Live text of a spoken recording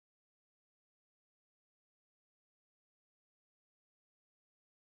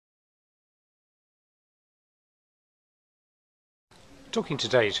Talking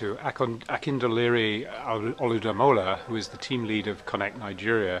today to Akinde Oludamola, who is the team lead of Connect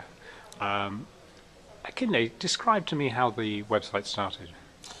Nigeria. Akinde, describe to me how the website started.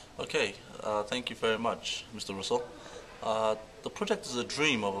 Okay, thank you very much, Mr. Russell. The project is a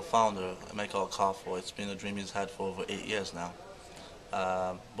dream of a founder, Michael Carfor. It's been a dream he's had for over 8 years now.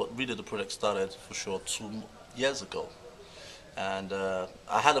 But really the project started for sure 2 years ago. And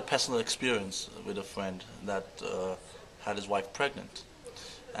I had a personal experience with a friend that had his wife pregnant.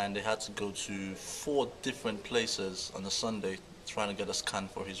 And they had to go to 4 different places on a Sunday trying to get a scan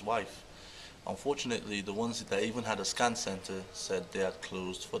for his wife. Unfortunately, the ones that even had a scan center said they had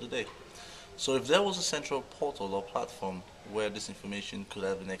closed for the day. So if there was a central portal or platform where this information could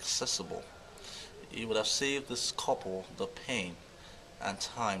have been accessible, it would have saved this couple the pain and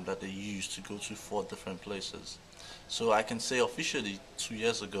time that they used to go to 4 different places. So I can say officially 2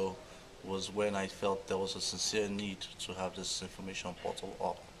 years ago was when I felt there was a sincere need to have this information portal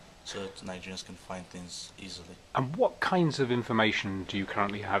up so that Nigerians can find things easily. And what kinds of information do you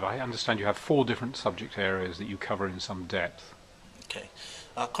currently have? I understand you have 4 different subject areas that you cover in some depth. Okay.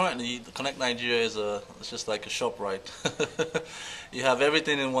 Currently, the Connect Nigeria it's just like a shop, right? You have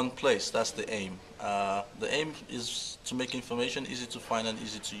everything in one place. That's the aim. The aim is to make information easy to find and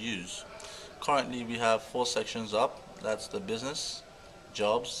easy to use. Currently, we have 4 sections up. That's the business,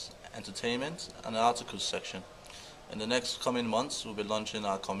 jobs, entertainment, and the articles section. In the next coming months, we'll be launching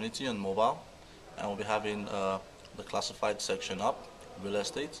our community on mobile, and we'll be having the classified section up, real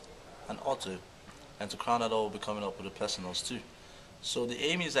estate, and auto. And to crown that all, we'll be coming up with the personals too. So the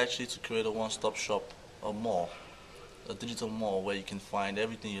aim is actually to create a one-stop shop, a mall, a digital mall where you can find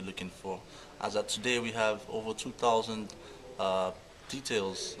everything you're looking for. As of today, we have over 2,000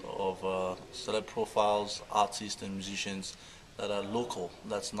 details of celeb profiles, artists and musicians that are local,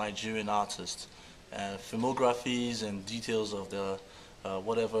 that's Nigerian artists, filmographies and details of the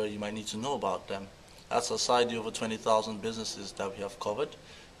whatever you might need to know about them. That's aside the over 20,000 businesses that we have covered.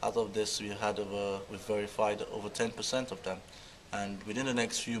 Out of this, we've verified over 10% of them. And within the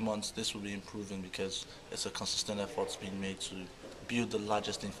next few months, this will be improving because it's a consistent effort being made to build the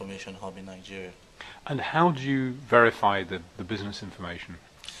largest information hub in Nigeria. And how do you verify the business information?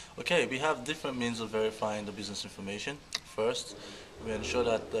 Okay, we have different means of verifying the business information. First, we ensure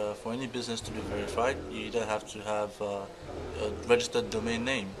that for any business to be verified, you either have to have a registered domain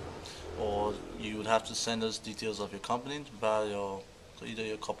name, or you would have to send us details of your company via either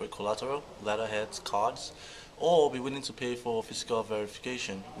your corporate collateral, letterheads, cards, or be willing to pay for physical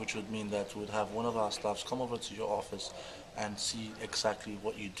verification, which would mean that we would have one of our staffs come over to your office and see exactly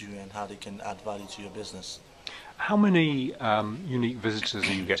what you do and how they can add value to your business. How many unique visitors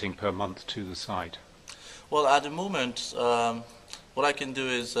are you getting per month to the site? Well, at the moment, what I can do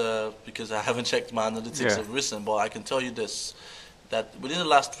is, because I haven't checked my analytics of recent, but I can tell you this, that within the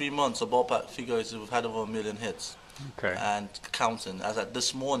last 3 months, a ballpark figure is we've had over 1 million hits. Okay. And counting. As at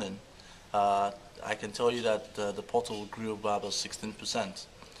this morning, I can tell you that the portal grew by about 16%.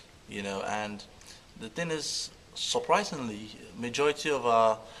 And the thing is, surprisingly, majority of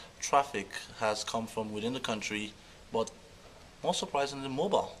our traffic has come from within the country, but more surprisingly,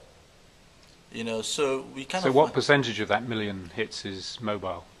 mobile. So we kind of. So what percentage of that 1 million hits is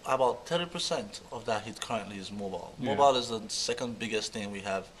mobile? About 30% of that hit currently is mobile. Yeah. Mobile is the second biggest thing we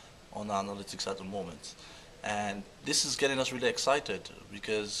have on our analytics at the moment. And this is getting us really excited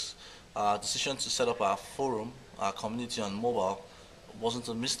because our decision to set up our forum, our community on mobile, wasn't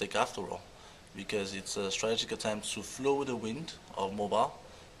a mistake after all, because it's a strategic attempt to flow with the wind of mobile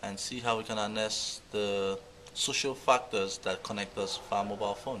and see how we can harness the social factors that connect us via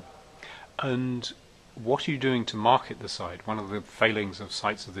mobile phone. And what are you doing to market the site? One of the failings of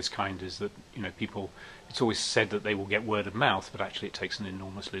sites of this kind is that people, it's always said that they will get word of mouth, but actually it takes an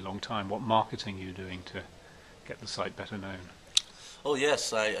enormously long time. What marketing are you doing to get the site better known? Oh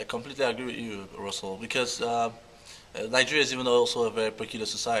yes, I completely agree with you, Russell, because Nigeria is even also a very peculiar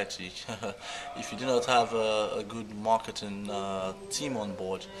society. If you do not have a good marketing team on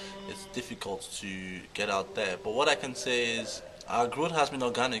board, it's difficult to get out there. But what I can say is our growth has been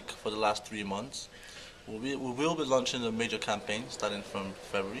organic for the last 3 months. We will be launching a major campaign starting from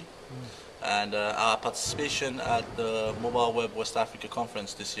February. And our participation at the Mobile Web West Africa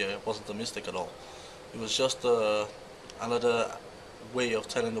Conference this year wasn't a mistake at all. It was just another way of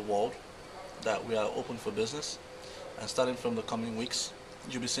telling the world that we are open for business. And starting from the coming weeks,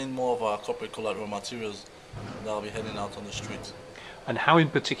 you'll be seeing more of our corporate collateral materials that will be heading out on the street. And how in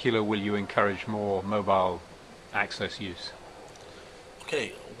particular will you encourage more mobile access use?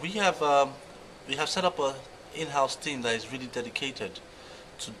 Okay, we have set up an in-house team that is really dedicated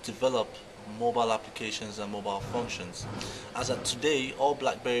to develop mobile applications and mobile functions. As of today, all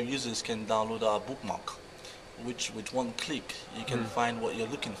BlackBerry users can download our bookmark, which with one click you can find what you're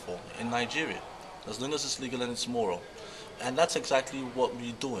looking for in Nigeria, as long as it's legal and it's moral. And that's exactly what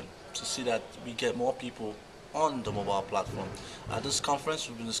we're doing, to see that we get more people on the mobile platform. At this conference,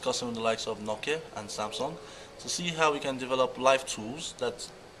 we've been discussing with the likes of Nokia and Samsung to see how we can develop live tools that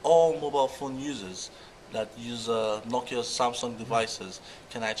all mobile phone users that use Nokia Samsung devices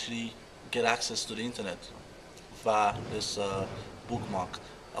can actually get access to the internet via this bookmark.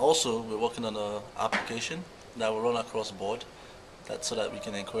 Also, we're working on an application that will run across board, so that we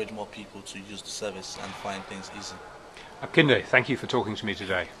can encourage more people to use the service and find things easy. Akinde, thank you for talking to me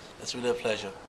today. It's really a pleasure.